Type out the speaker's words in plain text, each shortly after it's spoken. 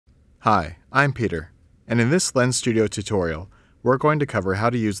Hi, I'm Peter, and in this Lens Studio tutorial, we're going to cover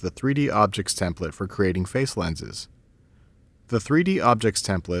how to use the 3D Objects template for creating face lenses. The 3D Objects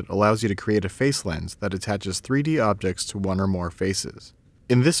template allows you to create a face lens that attaches 3D objects to one or more faces.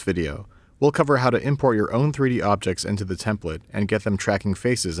 In this video, we'll cover how to import your own 3D objects into the template and get them tracking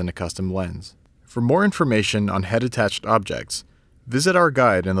faces in a custom lens. For more information on head-attached objects, visit our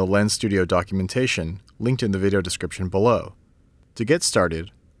guide in the Lens Studio documentation, linked in the video description below. To get started,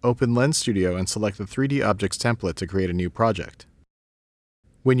 open Lens Studio and select the 3D Objects template to create a new project.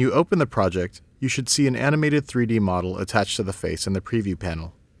 When you open the project, you should see an animated 3D model attached to the face in the preview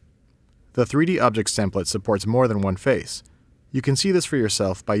panel. The 3D Objects template supports more than one face. You can see this for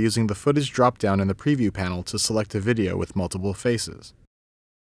yourself by using the footage drop-down in the preview panel to select a video with multiple faces.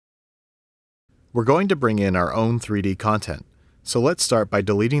 We're going to bring in our own 3D content. So let's start by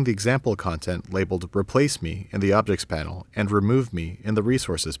deleting the example content labeled Replace Me in the Objects panel and Remove Me in the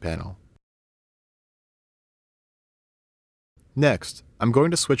Resources panel. Next, I'm going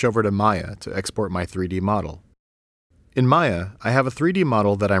to switch over to Maya to export my 3D model. In Maya, I have a 3D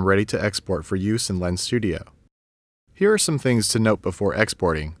model that I'm ready to export for use in Lens Studio. Here are some things to note before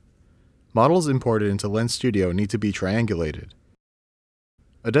exporting. Models imported into Lens Studio need to be triangulated.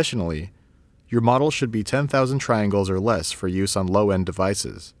 Additionally, your model should be 10,000 triangles or less for use on low-end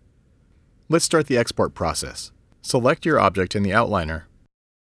devices. Let's start the export process. Select your object in the outliner.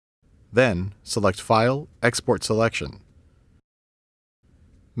 Then, select File, Export Selection.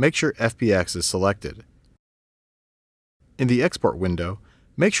 Make sure FBX is selected. In the export window,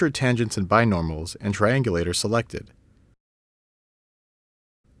 make sure tangents and binormals and triangulate are selected.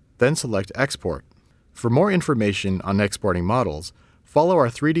 Then select Export. For more information on exporting models, follow our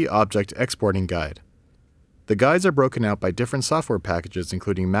 3D Object Exporting Guide. The guides are broken out by different software packages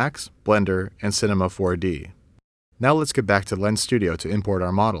including Max, Blender, and Cinema 4D. Now let's get back to Lens Studio to import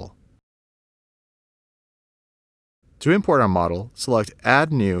our model. To import our model, select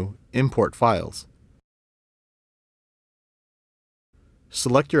Add New, Import Files.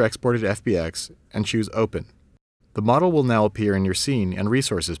 Select your exported FBX and choose Open. The model will now appear in your Scene and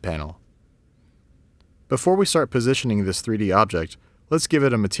Resources panel. Before we start positioning this 3D object, let's give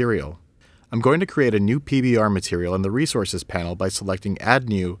it a material. I'm going to create a new PBR material in the Resources panel by selecting Add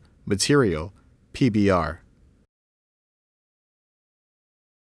New, Material, PBR.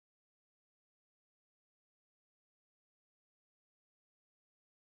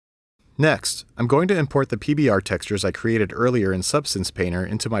 Next, I'm going to import the PBR textures I created earlier in Substance Painter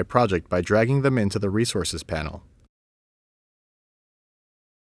into my project by dragging them into the Resources panel.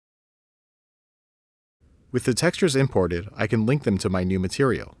 With the textures imported, I can link them to my new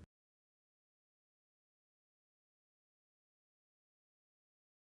material.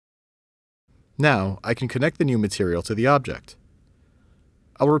 Now, I can connect the new material to the object.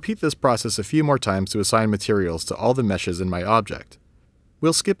 I'll repeat this process a few more times to assign materials to all the meshes in my object.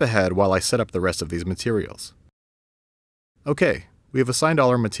 We'll skip ahead while I set up the rest of these materials. Okay, we have assigned all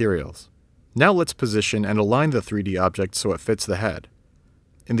our materials. Now let's position and align the 3D object so it fits the head.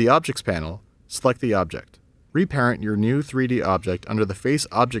 In the Objects panel, select the object. Reparent your new 3D object under the Face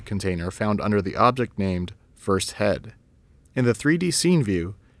Object container found under the object named First Head. In the 3D Scene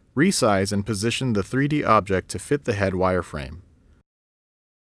view, resize and position the 3D object to fit the head wireframe.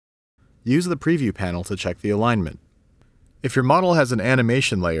 Use the Preview panel to check the alignment. If your model has an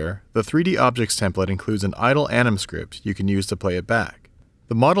animation layer, the 3D Objects template includes an idle anim script you can use to play it back.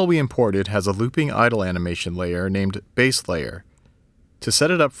 The model we imported has a looping idle animation layer named Base Layer. To set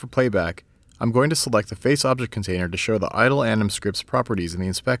it up for playback, I'm going to select the Face Object container to show the idle anim script's properties in the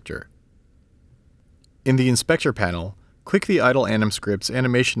inspector. In the Inspector panel, click the idle anim script's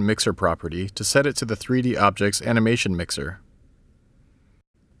animation mixer property to set it to the 3D object's animation mixer.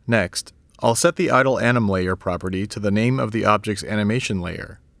 Next, I'll set the idle anim layer property to the name of the object's animation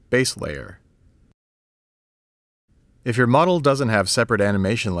layer, Base Layer. If your model doesn't have separate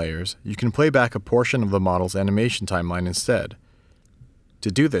animation layers, you can play back a portion of the model's animation timeline instead.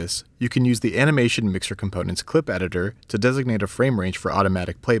 To do this, you can use the Animation Mixer Component's Clip Editor to designate a frame range for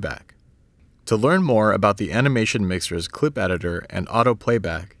automatic playback. To learn more about the Animation Mixer's Clip Editor and Auto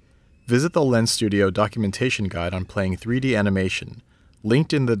Playback, visit the Lens Studio documentation guide on playing 3D animation,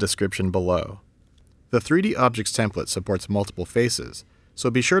 linked in the description below. The 3D Objects template supports multiple faces, so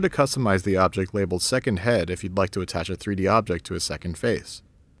be sure to customize the object labeled Second Head if you'd like to attach a 3D object to a second face.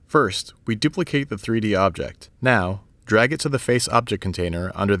 First, we duplicate the 3D object. Now, drag it to the Face Object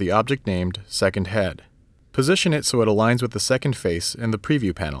container under the object named Second Head. Position it so it aligns with the second face in the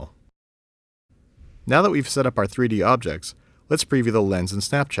Preview panel. Now that we've set up our 3D objects, let's preview the lens in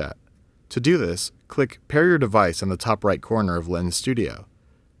Snapchat. To do this, click Pair Your Device in the top right corner of Lens Studio.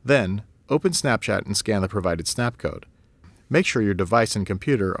 Then, open Snapchat and scan the provided snap code. Make sure your device and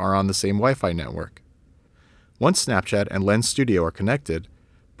computer are on the same Wi-Fi network. Once Snapchat and Lens Studio are connected,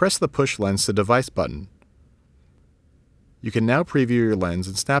 press the Push Lens to Device button. You can now preview your lens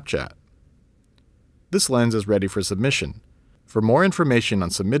in Snapchat. This lens is ready for submission. For more information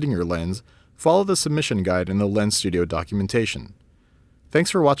on submitting your lens, follow the submission guide in the Lens Studio documentation. Thanks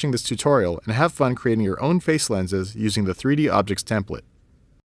for watching this tutorial and have fun creating your own face lenses using the 3D Objects template.